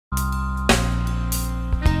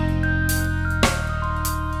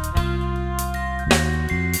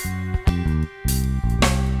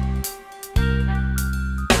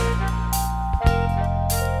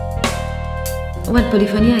Well,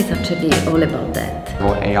 Polifonia is actually all about that.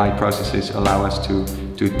 All AI processes allow us to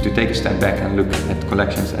take a step back and look at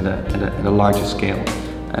collections at a larger scale.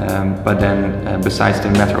 But then, besides the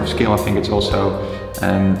matter of scale, I think it's also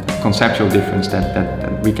a conceptual difference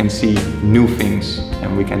that we can see new things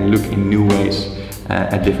and we can look in new ways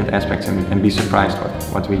at different aspects and be surprised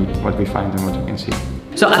what we find and what we can see.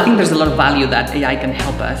 So I think there's a lot of value that AI can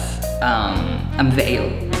help us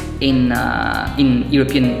unveil in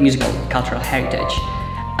European musical cultural heritage.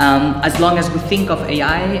 As long as we think of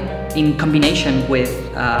AI in combination with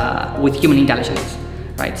human intelligence,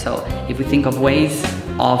 right? So if we think of ways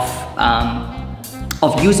of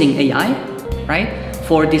using AI, right,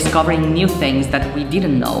 for discovering new things that we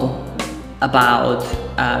didn't know about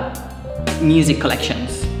music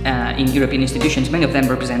collections in European institutions, many of them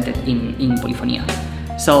represented in Polifonia.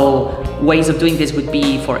 So ways of doing this would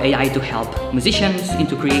be for AI to help musicians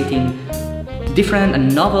into creating different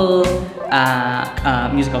and novel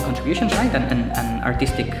musical contributions, right, and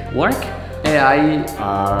artistic work. AI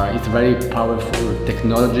is very powerful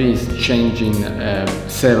technology. Is changing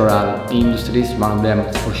several industries. One of them,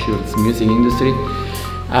 for sure, is music industry.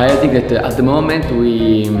 I think that at the moment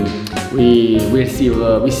we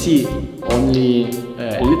see only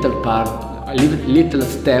a little part, a little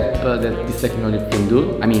step that this technology can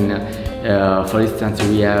do. I mean, for instance,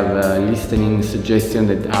 we have listening suggestions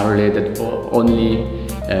that are related only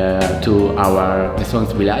to the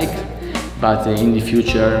songs we like, but in the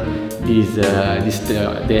future,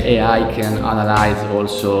 the AI can analyze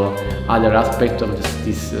also other aspects of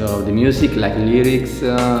the music, like lyrics,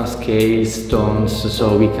 scales, tones,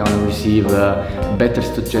 so we can receive better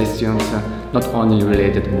suggestions, not only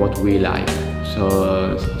related to what we like.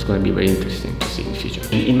 So it's going to be very interesting to see in the future.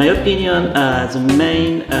 In my opinion, the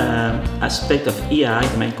main aspect of AI,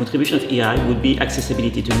 the main contribution of AI would be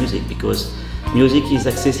accessibility to music, because music is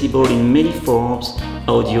accessible in many forms: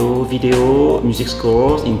 audio, video, music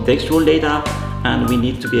scores, in textual data, and we would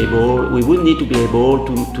need to be able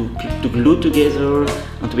to glue together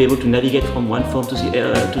and to be able to navigate from one form to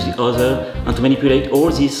the other and to manipulate all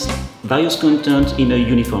these various content in a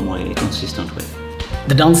uniform way, a consistent way.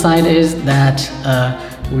 The downside is that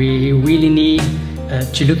we really need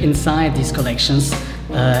to look inside these collections,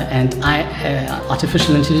 and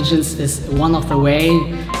artificial intelligence is one of the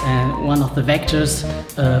one of the vectors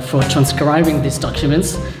for transcribing these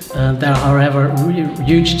documents. There are, however,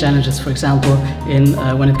 huge challenges. For example,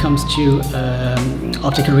 when it comes to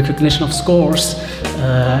optical recognition of scores,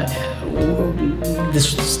 this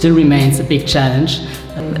still remains a big challenge.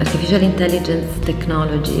 Artificial intelligence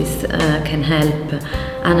technologies can help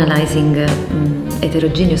analyzing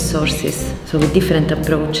heterogeneous sources, so with different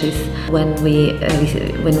approaches. When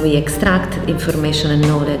we extract information and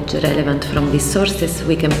knowledge relevant from these sources,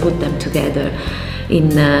 we can put them together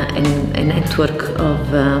in a network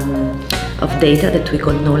of data that we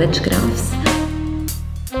call knowledge graphs.